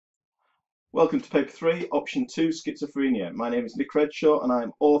Welcome to Paper 3, Option 2, Schizophrenia. My name is Nick Redshaw and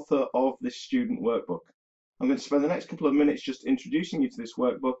I'm author of this student workbook. I'm going to spend the next couple of minutes just introducing you to this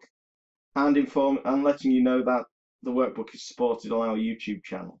workbook and letting you know that the workbook is supported on our YouTube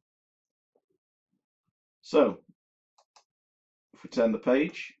channel. So, if we turn the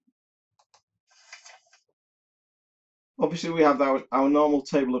page, obviously we have our normal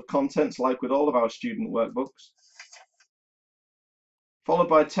table of contents like with all of our student workbooks, followed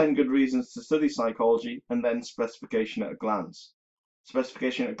by 10 good reasons to study psychology, and then specification at a glance.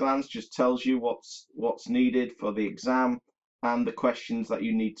 Specification at a glance just tells you what's needed for the exam and the questions that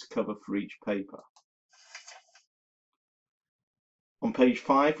you need to cover for each paper. On page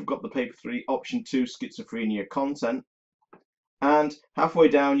 5, we've got the Paper 3 Option 2 Schizophrenia content, and halfway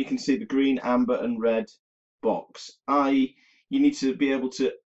down you can see the green, amber and red box, i.e. you need to be able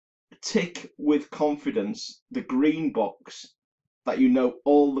to tick with confidence the green box that you know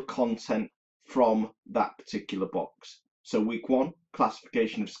all the content from that particular box. So week 1,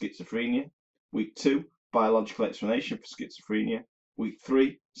 classification of schizophrenia. Week 2, biological explanation for schizophrenia. Week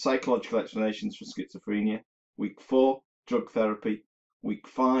 3, psychological explanations for schizophrenia. Week 4, drug therapy. Week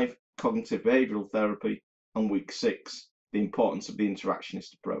 5, cognitive behavioral therapy. And week 6, the importance of the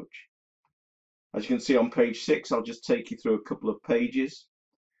interactionist approach. As you can see on page 6, I'll just take you through a couple of pages.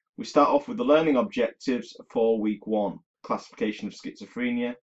 We start off with the learning objectives for week 1. Classification of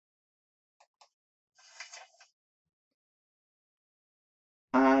schizophrenia,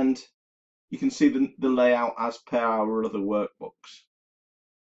 and you can see the layout as per our other workbooks.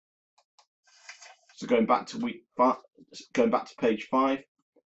 So going back to page 5.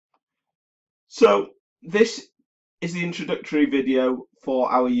 So this is the introductory video for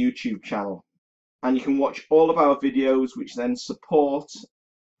our YouTube channel, and you can watch all of our videos which then support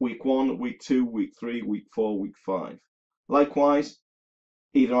week 1, week 2, week 3, week 4, week 5. Likewise,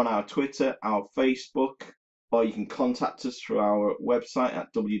 either on our Twitter, our Facebook, or you can contact us through our website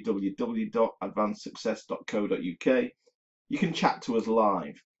at www.advancedsuccess.co.uk. You can chat to us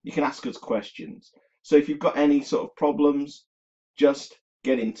live. You can ask us questions. So if you've got any sort of problems, just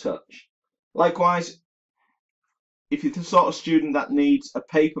get in touch. Likewise, if you're the sort of student that needs a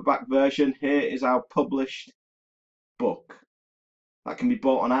paperback version, here is our published book. That can be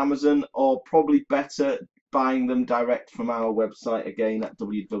bought on Amazon, or probably better, buying them direct from our website again at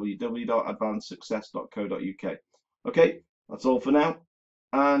www.advancedsuccess.co.uk. Okay, that's all for now,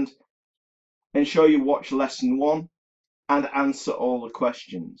 and ensure you watch lesson 1 and answer all the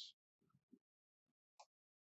questions.